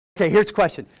Okay, here's a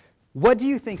question. What do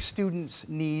you think students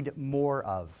need more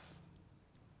of?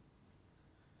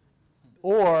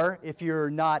 Or, if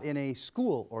you're not in a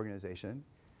school organization,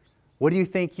 what do you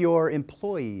think your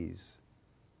employees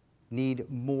need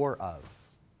more of?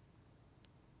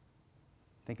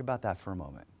 Think about that for a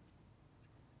moment.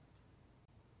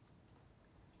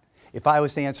 If I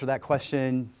was to answer that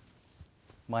question,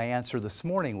 my answer this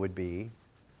morning would be,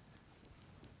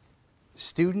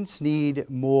 students need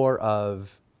more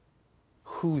of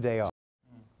who they are.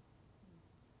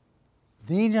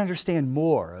 They need to understand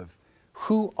more of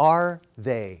who are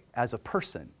they as a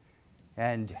person,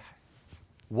 and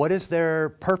what is their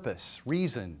purpose,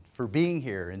 reason for being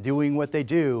here and doing what they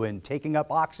do and taking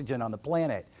up oxygen on the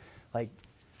planet. Like,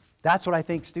 that's what I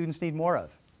think students need more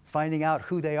of, finding out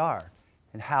who they are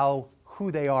and how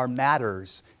who they are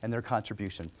matters and their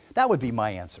contribution. That would be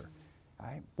my answer.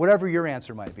 Right? Whatever your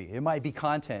answer might be. It might be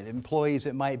content. Employees,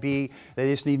 it might be they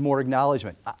just need more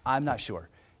acknowledgement. I'm not sure.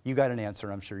 You got an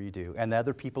answer, I'm sure you do. And the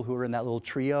other people who are in that little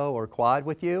trio or quad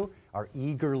with you are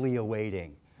eagerly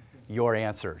awaiting your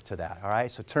answer to that. All right,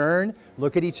 so turn,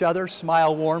 look at each other,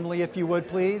 smile warmly if you would,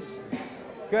 please.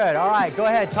 Good, all right, go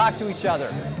ahead, talk to each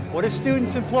other. What do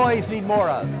students, employees need more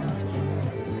of?